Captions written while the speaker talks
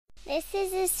This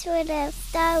is a sort of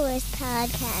Star Wars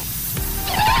podcast.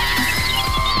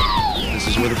 This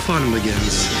is where the fun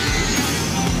begins.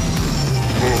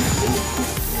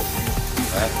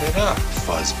 Wrap it up,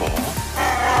 fuzzball.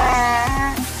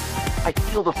 I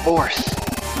feel the Force.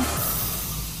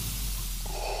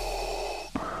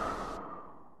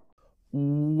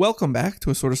 Welcome back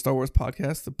to a Sort of Star Wars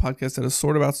podcast, the podcast that is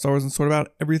sort about Star Wars and sort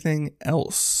about everything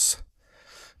else.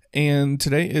 And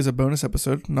today is a bonus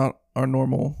episode, not our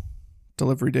normal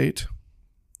delivery date.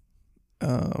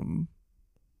 And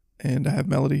I have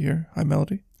Melody here. Hi,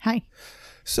 Melody. Hi.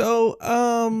 So,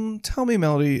 tell me,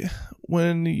 Melody,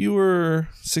 when you were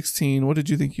 16, what did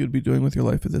you think you'd be doing with your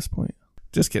life at this point?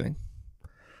 Just kidding.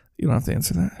 You don't have to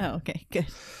answer that. Oh, okay, good.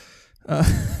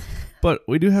 But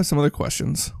we do have some other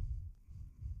questions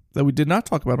that we did not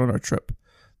talk about on our trip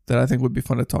that I think would be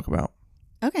fun to talk about.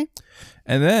 Okay.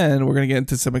 And then we're going to get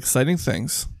into some exciting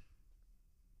things.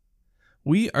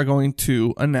 We are going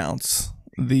to announce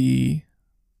the...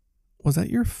 Was that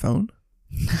your phone?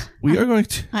 We are going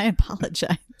to... I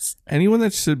apologize. Anyone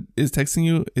that is texting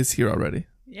you is here already.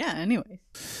 Yeah, anyway.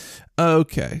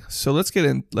 Okay, so let's get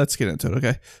into it,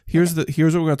 okay? Here's what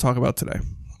we're going to talk about today.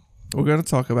 We're going to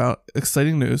talk about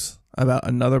exciting news about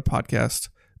another podcast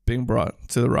being brought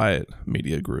to the Riot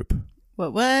Media Group.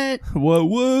 What? What? We're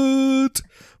going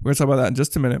to talk about that in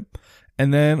just a minute.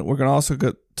 And then we're going to also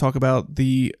talk about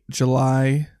the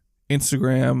July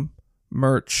Instagram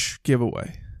merch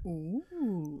giveaway.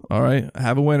 Ooh. All right. I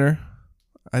have a winner.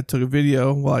 I took a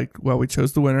video while we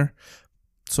chose the winner.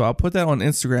 So I'll put that on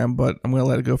Instagram, but I'm going to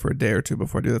let it go for a day or two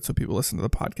before I do that so people listen to the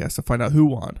podcast to find out who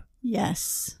won.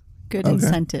 Yes. Good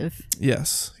incentive.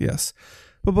 Yes.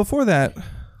 But before that,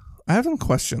 I have some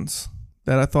questions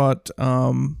that I thought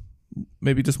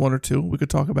maybe just one or two we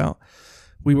could talk about.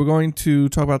 We were going to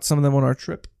talk about some of them on our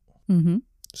trip. Mm-hmm.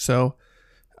 So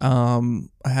I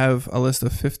have a list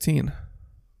of 15.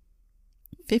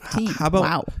 15. How about,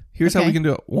 wow. Here's how we can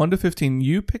do it. 1 to 15.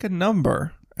 You pick a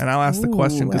number and I'll ask the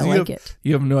question because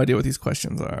you have no idea what these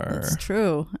questions are. That's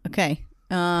true. Okay.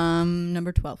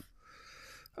 Number 12.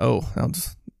 Oh, I'll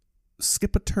just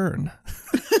skip a turn.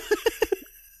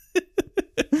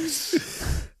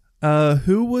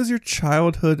 Who was your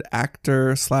childhood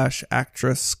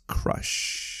actor/actress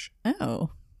crush?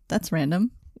 Oh, that's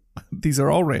random. These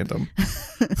are all random.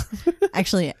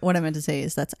 Actually, what I meant to say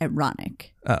is that's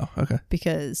ironic. Oh, okay.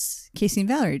 Because Casey and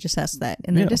Valerie just asked that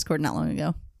in their Discord not long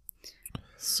ago.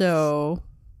 So,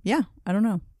 yeah, I don't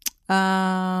know.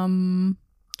 Trying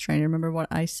to remember what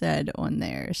I said on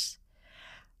theirs.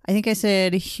 I think I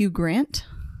said Hugh Grant.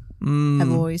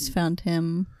 I've always found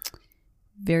him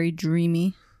very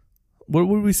dreamy. What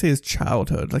would we say is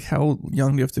childhood? Like, how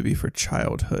young do you have to be for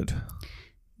childhood?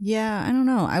 Yeah, I don't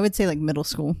know. I would say like middle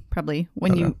school, probably.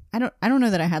 When I don't know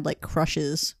that I had like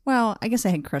crushes. Well, I guess I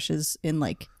had crushes in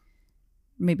like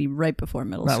maybe right before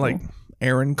middle school. Not like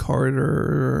Aaron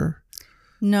Carter.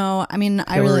 No, I mean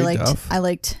Hillary I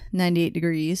liked 98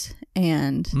 Degrees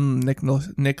and Nick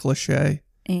Lachey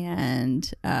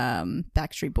and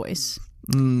Backstreet Boys.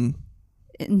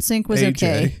 NSYNC was AJ.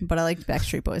 okay, but I liked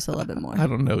Backstreet Boys a little bit more. I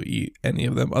don't know any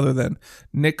of them other than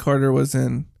Nick Carter was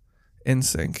in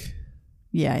NSYNC.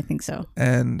 Yeah, I think so.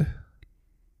 And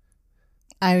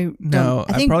I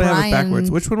probably have it backwards.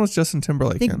 Which one was Justin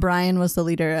Timberlake? I think Brian was the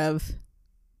leader of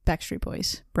Backstreet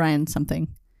Boys. Brian something.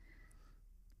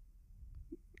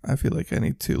 I feel like I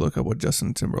need to look up what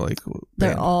Justin Timberlake.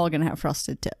 They're all gonna have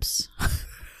frosted tips.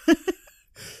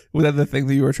 Was that the thing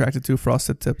that you were attracted to?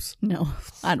 Frosted tips? No,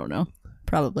 I don't know.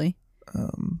 Probably.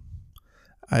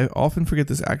 I often forget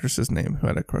this actress's name who I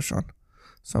had a crush on,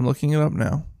 so I'm looking it up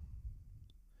now.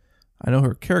 I know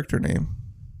her character name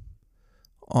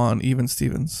on Even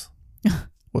Stevens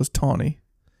was Tawny.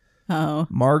 Oh.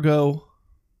 Margot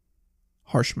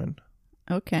Harshman.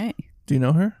 Okay. Do you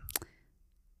know her?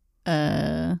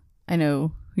 I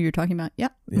know who you're talking about. Yeah.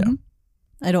 Yeah. Mm-hmm.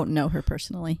 I don't know her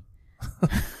personally.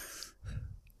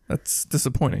 That's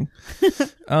disappointing.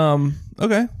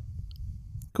 Okay.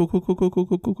 Cool.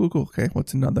 Okay,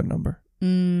 what's another number?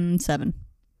 7.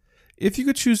 If you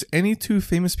could choose any 2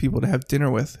 famous people to have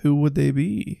dinner with, who would they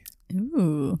be?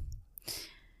 Ooh.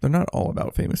 They're not all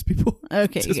about famous people.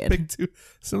 Okay, Just good. pick 2.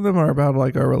 Some of them are about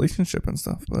like our relationship and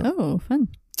stuff. But. Oh, fun.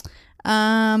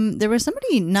 There was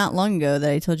somebody not long ago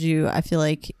that I told you I feel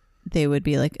like they would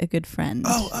be like a good friend.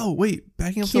 Oh, wait.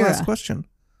 Backing up to the last question.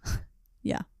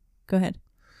 Yeah. Go ahead.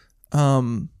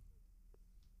 I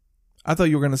thought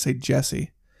you were going to say Jessie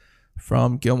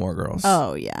from Gilmore Girls.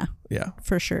 Oh, yeah. Yeah.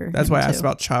 For sure. That's why I too. asked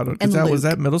about childhood. And Because was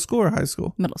Luke. that middle school or high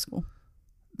school? Middle school.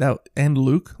 And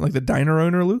Luke? Like the diner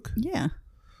owner Luke? Yeah.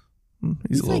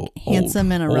 He's a little like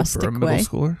handsome in a old rustic for a middle way.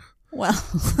 schooler. Well,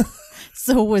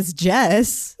 so was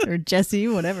Jess or Jesse,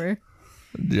 whatever.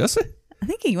 Jesse? I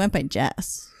think he went by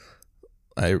Jess.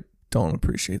 I don't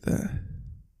appreciate that.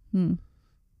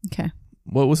 Okay.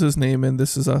 What was his name in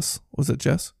This Is Us? Was it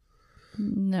Jess?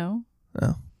 No.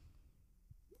 Oh.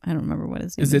 I don't remember what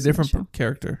his name Is it a in the different show.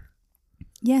 character?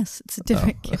 Yes, it's a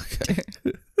different character.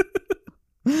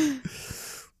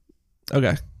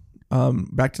 Okay.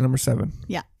 Back to number 7.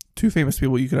 Yeah. 2 famous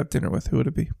people you could have dinner with. Who would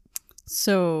it be?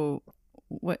 So,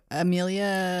 what?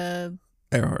 Amelia?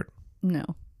 Earhart. No.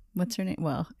 What's her name?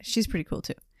 Well, she's pretty cool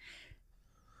too.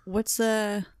 What's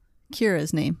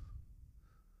Kira's name?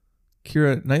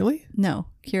 Keira Knightley? No,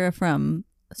 Kira from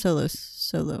Solo.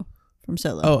 From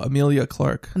Solo. Oh, Amelia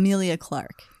Clark. Amelia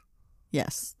Clark.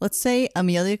 Yes. Let's say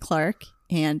Amelia Clark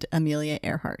and Amelia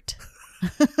Earhart.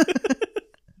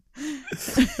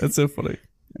 That's so funny.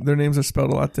 Their names are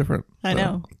spelled a lot different. I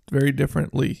know. Very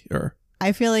differently.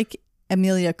 I feel like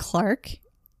Amelia Clark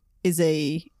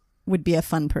would be a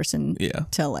fun person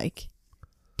to like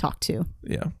talk to.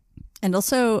 Yeah. And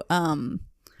also,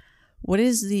 what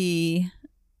is the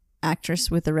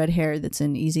actress with the red hair that's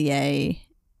in Easy A?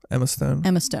 Emma Stone.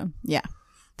 Emma Stone. Yeah.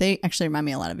 They actually remind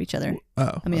me a lot of each other.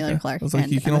 Oh, Amelia okay. Clark I was like,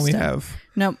 and you can Emma only Stone. have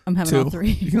Nope, I'm having 2. all 3.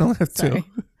 You can only have 2. Sorry.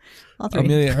 All 3.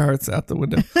 Amelia Earhart's out the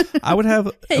window. I would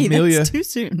have Hey, Amelia. that's too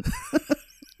soon.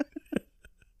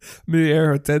 Amelia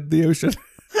Earhart dead in the ocean.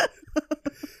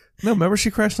 No, remember she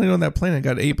crash landed on that plane and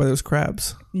got ate by those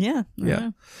crabs. Yeah.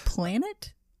 Yeah.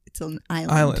 Planet? It's an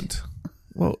island. Island.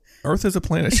 Well, Earth is a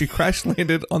planet. She crash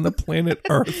landed on the planet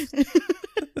Earth.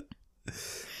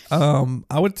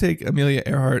 I would take Amelia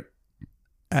Earhart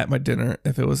at my dinner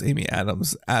if it was Amy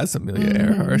Adams as Amelia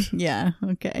Earhart. Yeah.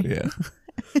 Okay. Yeah.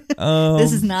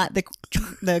 This is not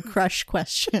the crush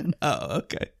question. Oh,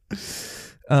 okay.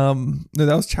 No,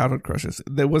 that was childhood crushes.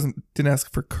 Didn't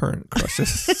ask for current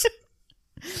crushes.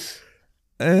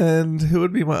 And who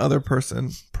would be my other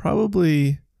person?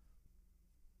 Probably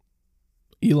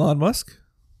Elon Musk.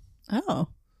 Oh,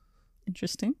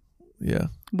 interesting. Yeah.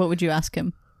 What would you ask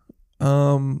him?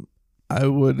 I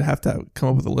would have to come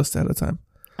up with a list ahead of time.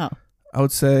 Oh. I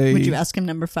would say. Would you ask him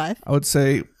number 5? I would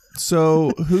say,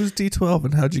 so who's D12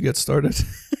 and how'd you get started?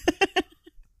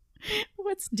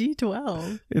 What's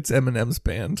D12? It's Eminem's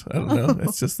band. I don't know.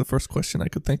 It's just the first question I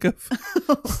could think of.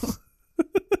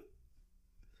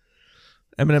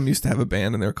 Eminem used to have a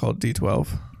band and they were called D12.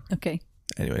 Okay.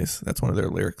 Anyways, that's one of their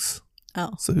lyrics.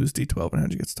 Oh, So who's D12 and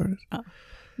how'd you get started?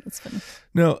 that's funny.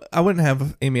 No, I wouldn't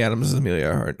have Amy Adams as Amelia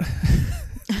Earhart.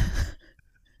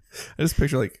 I just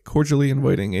picture like cordially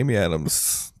inviting Amy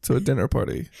Adams to a dinner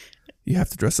party. You have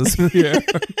to dress as Amelia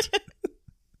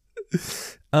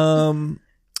Earhart.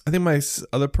 I think my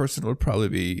other person would probably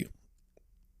be.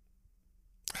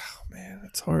 Oh man,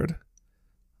 it's hard.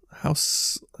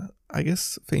 I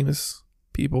guess famous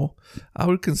people. I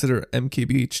would consider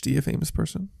MKBHD a famous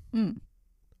person.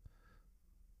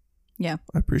 Yeah.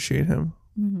 I appreciate him.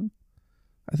 Mm-hmm.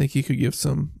 I think he could give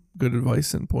some good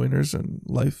advice and pointers and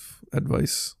life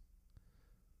advice.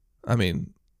 I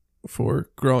mean, for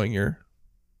growing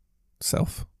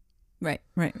yourself. Right.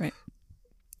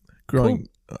 Growing,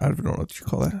 I don't know what you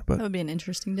call that, but That would be an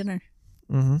interesting dinner.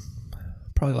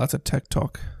 probably lots of tech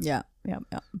talk. Yeah. Okay,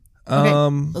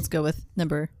 Um, let's go with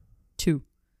number 2.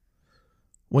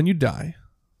 when you die,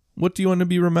 what do you want to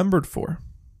be remembered for?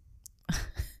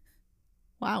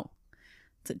 Wow.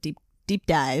 It's a deep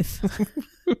dive.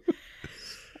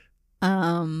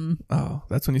 Oh,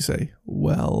 that's when you say,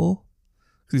 well,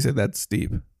 because you said that's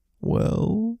deep.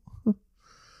 Well,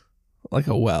 like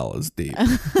a well is deep.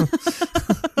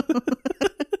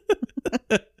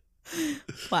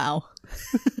 Wow.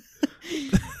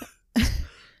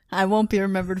 I won't be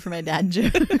remembered for my dad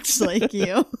jokes like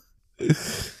you.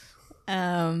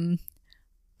 I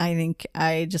think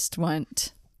I just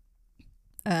want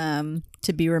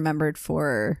to be remembered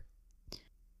for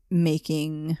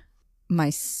making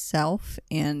myself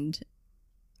and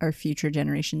our future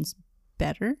generations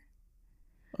better.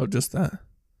 Oh, just that.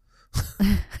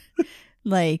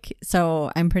 Like,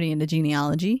 so I'm pretty into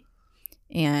genealogy,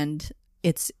 and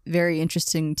it's very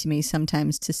interesting to me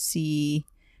sometimes to see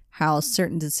how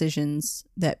certain decisions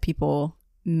that people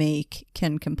make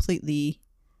can completely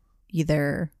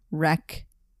either wreck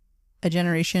a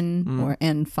generation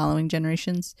and following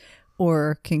generations,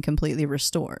 or can completely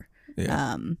restore.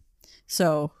 Yeah.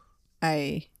 So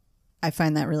I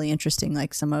find that really interesting.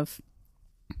 Like some of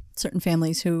certain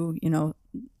families who, you know,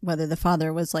 whether the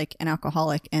father was like an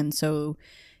alcoholic, and so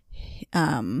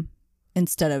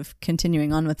instead of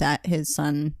continuing on with that, his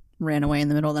son ran away in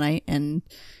the middle of the night and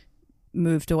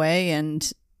moved away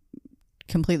and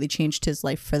completely changed his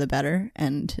life for the better,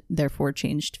 and therefore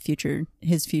changed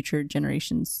his future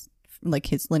generations, like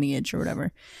his lineage or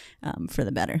whatever, for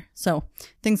the better. So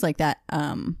things like that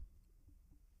I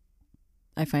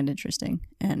find interesting.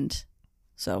 And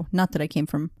so, not that I came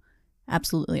from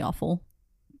absolutely awful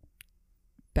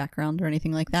background or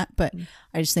anything like that, but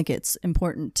I just think it's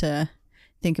important to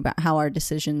think about how our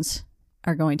decisions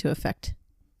are going to affect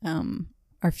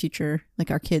our future, like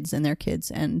our kids and their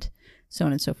kids, and so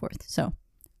on and so forth. So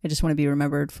I just want to be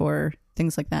remembered for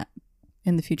things like that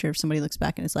in the future. If somebody looks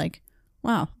back and is like,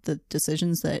 wow, the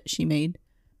decisions that she made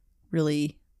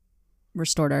really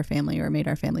restored our family or made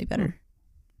our family better.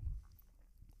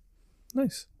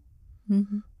 Nice.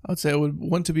 Mm-hmm. I would say I would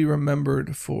want to be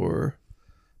remembered for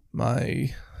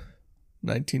my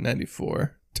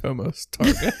 1994 Tomos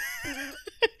Targa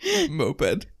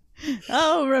moped.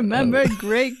 Oh, remember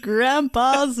great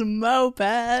grandpa's moped.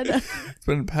 It's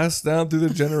been passed down through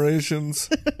the generations.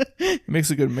 It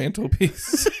makes a good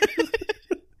mantelpiece.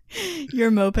 Your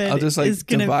moped I'll just is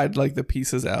gonna divide the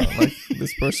pieces out. Like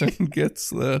this person gets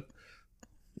the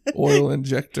oil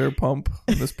injector pump,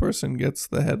 and this person gets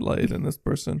the headlight, and this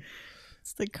person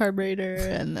it's the carburetor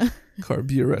and the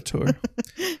carburetor.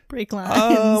 brake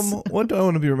lines. What do I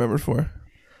want to be remembered for?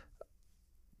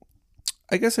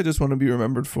 I guess I just want to be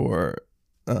remembered for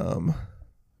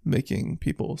making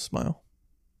people smile.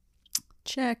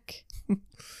 Check.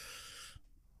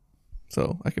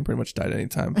 So I can pretty much die at any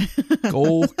time.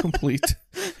 Goal complete.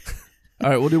 All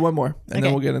right, we'll do one more, and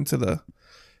then we'll get into the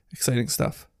exciting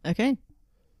stuff. Okay.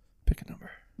 Pick a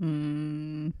number.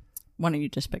 Why don't you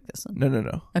just pick this one?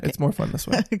 No. Okay. It's more fun this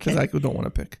way because I don't want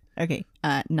to pick. Okay.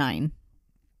 9.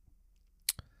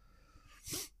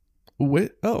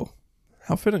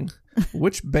 How fitting.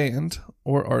 Which band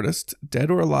or artist,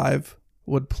 dead or alive,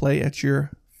 would play at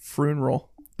your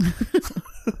funeral?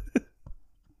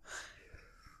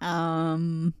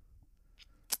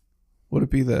 Would it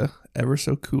be the Ever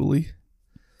So Cooley?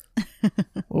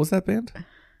 What was that band?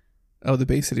 Oh, the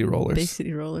Bay City Rollers. Bay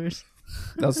City Rollers.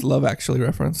 That was Love Actually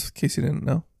reference, in case you didn't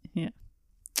know. Yeah.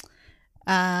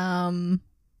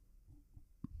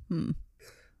 Would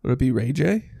it be Ray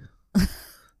J?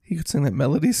 He could sing that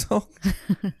melody song.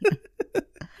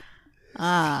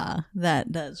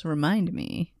 That does remind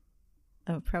me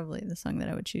of probably the song that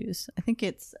I would choose. I think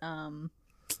it's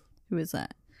who is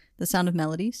that? The Sound of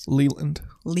Melodies?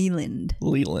 Leland,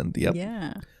 yep.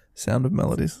 Yeah. Sound of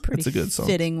Melodies. It's a good song.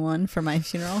 Fitting one for my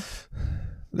funeral.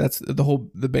 That's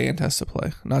the band has to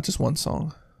play, not just one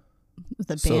song. The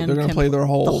band so they're gonna play their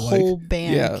whole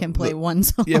band can play one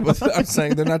song. Yeah, but I'm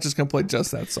saying they're not just gonna play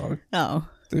just that song. Oh.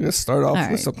 They're gonna start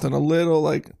off with something a little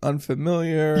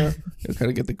unfamiliar. You'll kind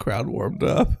of get the crowd warmed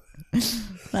up.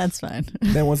 That's fine.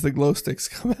 Then once the glow sticks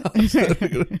come out, they're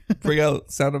gonna bring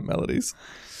out Sound of Melodies.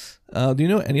 Do you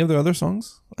know any of their other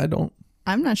songs? I don't.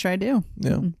 I'm not sure I do.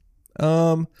 Yeah.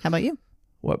 How about you?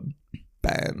 What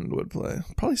band would play?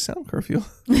 Probably Sound Curfew.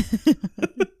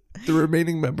 The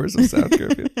remaining members of Sound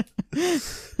Curfew.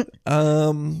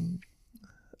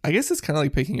 I guess it's kind of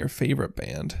like picking your favorite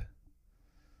band,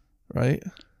 right?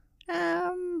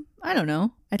 I don't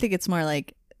know. I think it's more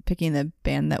like picking the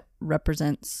band that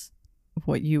represents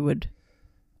what you would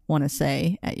want to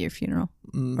say at your funeral,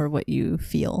 or what you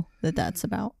feel that that's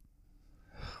about.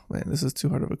 Man, this is too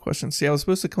hard of a question. See, I was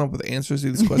supposed to come up with answers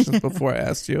to these questions before I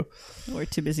asked you. We're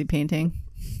too busy painting.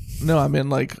 No, I mean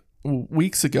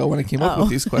weeks ago when I came up with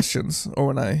these questions, or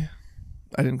when I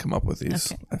didn't come up with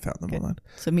these. Okay. I found them online.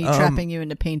 So me trapping you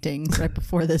into painting right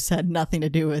before this had nothing to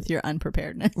do with your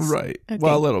unpreparedness. Right. Okay.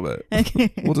 Well, a little bit.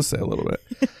 Okay. We'll just say a little bit.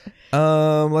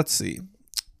 Let's see.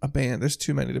 A band. There's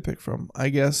too many to pick from. I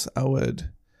guess I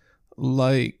would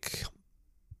like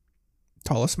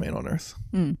Tallest Man on Earth.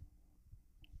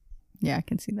 Yeah, I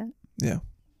can see that. Yeah.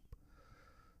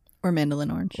 Or Mandolin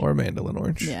Orange.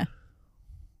 Yeah.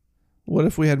 What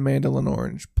if we had Mandolin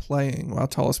Orange playing while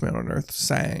Tallest Man on Earth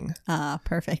sang?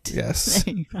 Perfect. Yes.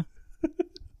 There you go.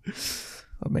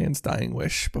 A man's dying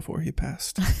wish before he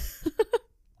passed.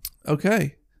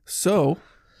 Okay. So.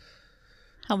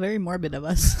 How very morbid of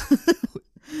us.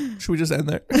 Should we just end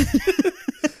there?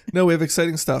 No, we have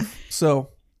exciting stuff. So,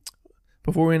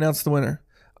 before we announce the winner,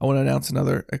 I want to announce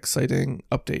another exciting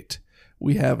update.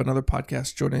 We have another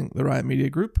podcast joining the Riot Media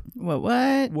Group.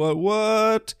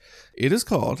 What? It is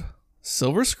called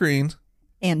Silver Screen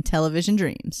and Television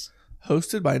Dreams.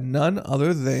 Hosted by none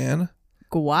other than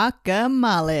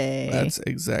Guacamole. That's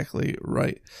exactly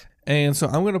right. And so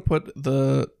I'm going to put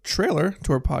the trailer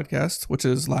to our podcast, which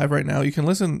is live right now. You can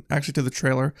listen actually to the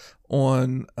trailer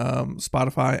on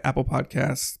Spotify, Apple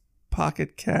Podcasts,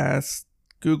 Pocket Casts,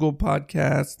 Google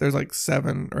Podcasts. There's like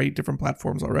 7 or 8 different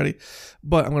platforms already,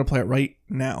 but I'm going to play it right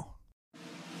now.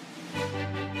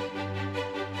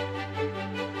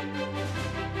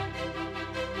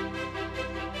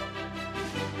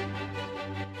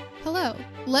 Hello,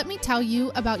 let me tell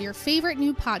you about your favorite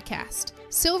new podcast,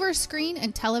 Silver Screen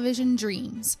and Television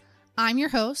Dreams. I'm your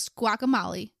host,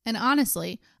 Guacamole, and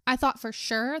honestly, I thought for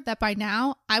sure that by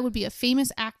now I would be a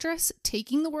famous actress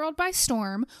taking the world by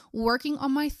storm, working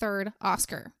on my 3rd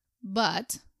Oscar.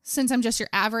 But since I'm just your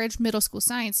average middle school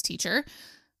science teacher,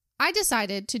 I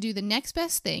decided to do the next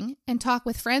best thing and talk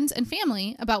with friends and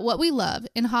family about what we love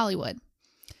in Hollywood.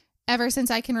 Ever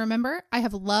since I can remember, I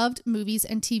have loved movies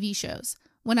and TV shows.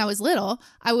 When I was little,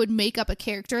 I would make up a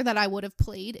character that I would have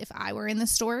played if I were in the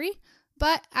story.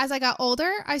 But as I got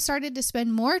older, I started to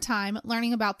spend more time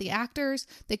learning about the actors,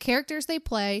 the characters they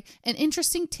play, and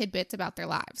interesting tidbits about their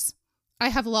lives. I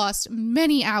have lost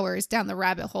many hours down the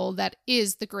rabbit hole that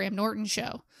is the Graham Norton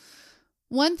Show.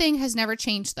 One thing has never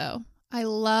changed, though. I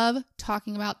love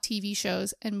talking about TV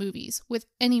shows and movies with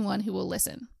anyone who will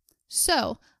listen.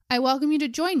 So, I welcome you to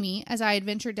join me as I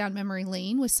adventure down memory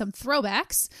lane with some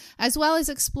throwbacks, as well as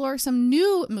explore some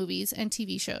new movies and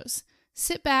TV shows.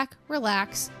 Sit back,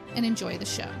 relax, and enjoy the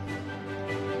show.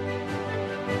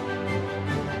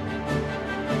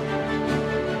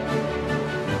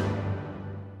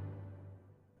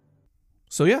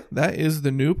 So yeah, that is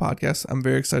the new podcast. I'm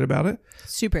very excited about it.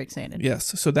 Super excited.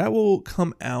 Yes. So that will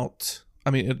come out.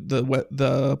 I mean, the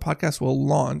podcast will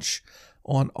launch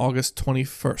on August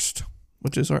 21st,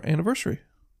 which is our anniversary.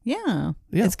 Yeah.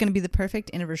 It's going to be the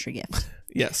perfect anniversary gift.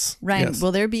 Yes. Ryan, yes.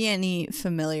 will there be any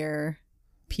familiar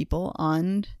people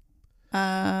on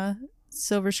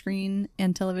Silver Screen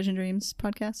and Television Dreams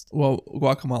podcast? Well,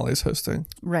 Guacamole is hosting.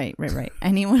 Right.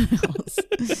 Anyone else?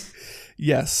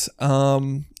 Yes.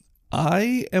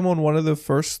 I am on one of the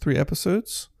first 3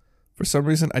 episodes. For some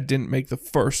reason, I didn't make the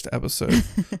first episode.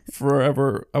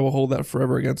 Forever, I will hold that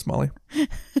forever against Molly.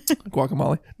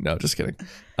 Guacamole. No, just kidding.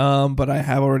 But I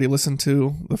have already listened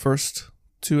to the first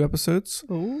 2 episodes.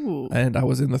 Ooh. And I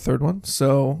was in the 3rd one.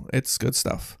 So it's good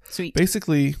stuff. Sweet.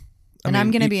 Basically.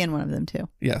 I'm going to be in one of them too.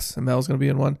 Yes. And Mel's going to be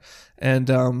in one. And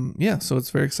yeah, so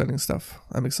it's very exciting stuff.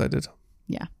 I'm excited.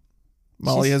 Yeah.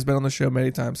 Molly has been on the show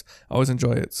many times. I always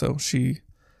enjoy it. So she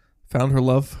found her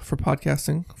love for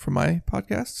podcasting for my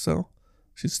podcast. So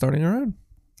she's starting her own.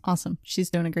 Awesome.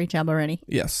 She's doing a great job already.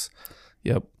 Yes.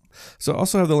 Yep. So I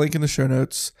also have the link in the show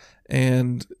notes,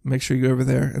 and make sure you go over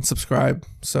there and subscribe.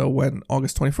 So when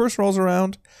August 21st rolls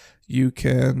around, you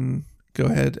can go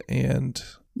ahead and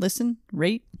listen,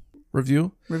 rate,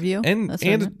 review.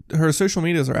 And her social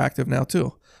medias are active now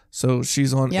too. So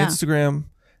she's on Instagram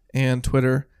and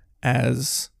Twitter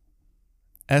as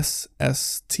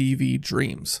SSTV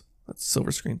Dreams. That's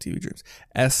Silver Screen TV Dreams.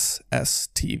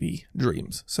 SSTV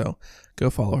Dreams. So go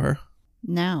follow her.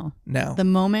 Now. The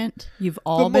moment you've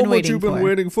all been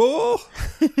waiting for.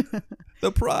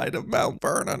 The pride of Mount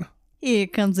Vernon. Here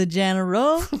comes the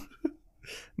general.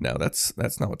 No, that's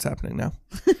not what's happening now.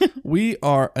 We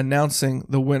are announcing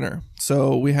the winner.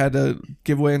 So we had a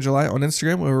giveaway in July on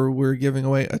Instagram where we're giving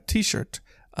away a t-shirt,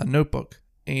 a notebook,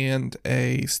 and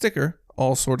a sticker,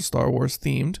 all sort of Star Wars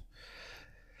themed.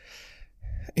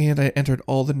 And I entered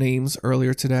all the names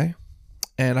earlier today.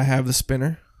 And I have the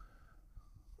spinner.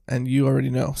 And you already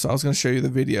know. So I was going to show you the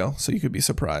video so you could be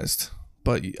surprised.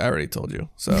 But I already told you.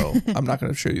 So I'm not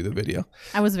going to show you the video.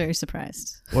 I was very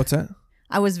surprised. What's that?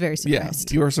 I was very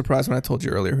surprised. Yeah, you were surprised when I told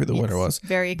you earlier who the winner was.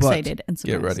 Very excited and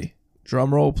surprised. Get ready.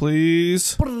 Drum roll,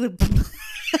 please.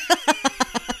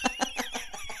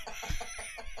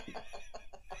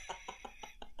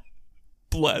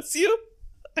 Bless you.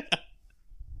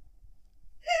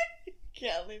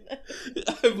 Can't believe that.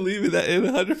 I'm believing that in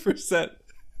 100%.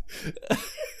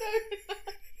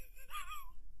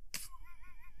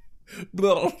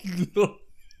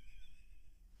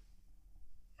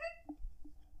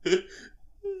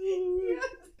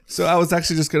 So I was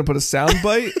actually just going to put a sound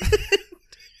bite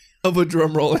of a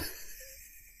drum roll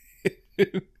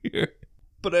in here.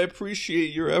 But I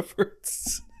appreciate your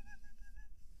efforts.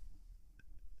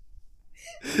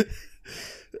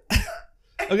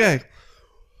 Okay.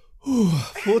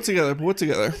 Pull it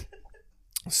together.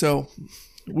 So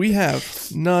we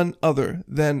have none other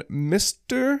than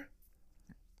Mr.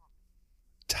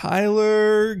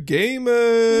 Tyler Gaiman.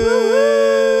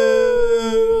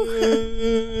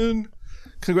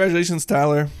 Congratulations,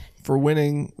 Tyler, for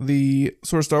winning the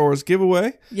Sort of Star Wars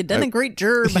giveaway. You done a great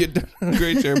job. You done a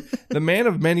great job. The man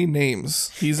of many names.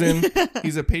 He's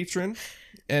a patron,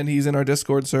 and he's in our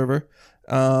Discord server.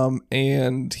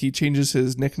 And he changes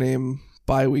his nickname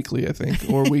bi-weekly, I think,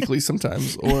 or weekly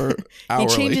sometimes, or hourly.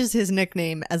 He changes his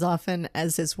nickname as often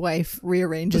as his wife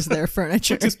rearranges their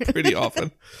furniture. Which is pretty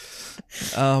often.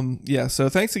 So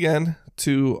thanks again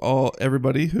to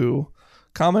everybody who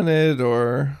commented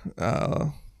or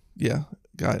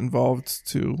got involved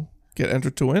to get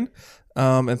entered to win.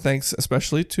 And thanks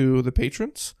especially to the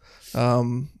patrons.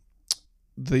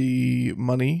 The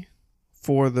money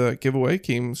for the giveaway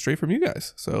came straight from you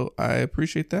guys, so I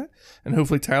appreciate that, and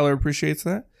hopefully Tyler appreciates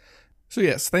that. So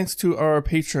yes, thanks to our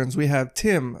patrons. We have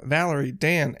Tim, Valerie,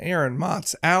 Dan, Aaron,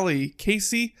 Motts, Allie,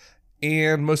 Casey,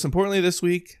 and most importantly this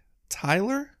week,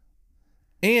 Tyler.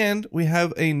 And we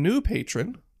have a new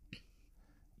patron,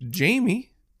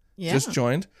 Jamie, just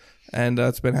joined, and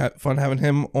it's been fun having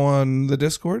him on the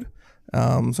Discord.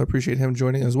 So I appreciate him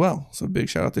joining as well. So big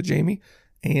shout out to Jamie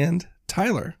and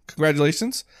Tyler.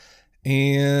 Congratulations.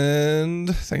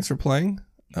 And thanks for playing.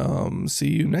 See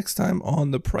you next time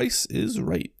on The Price is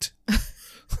Right.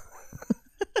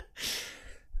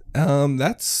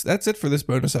 That's it for this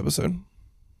bonus episode.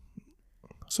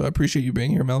 So I appreciate you being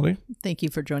here, Melody. Thank you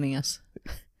for joining us.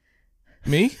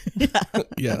 Me? Yeah.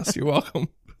 Yes, you're welcome.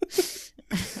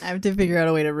 I have to figure out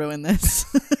a way to ruin this.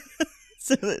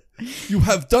 So that you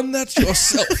have done that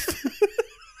yourself.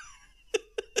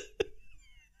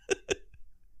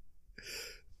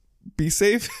 Be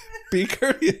safe. Be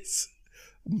courteous.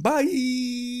 Bye.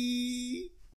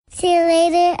 See you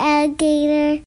later, alligator.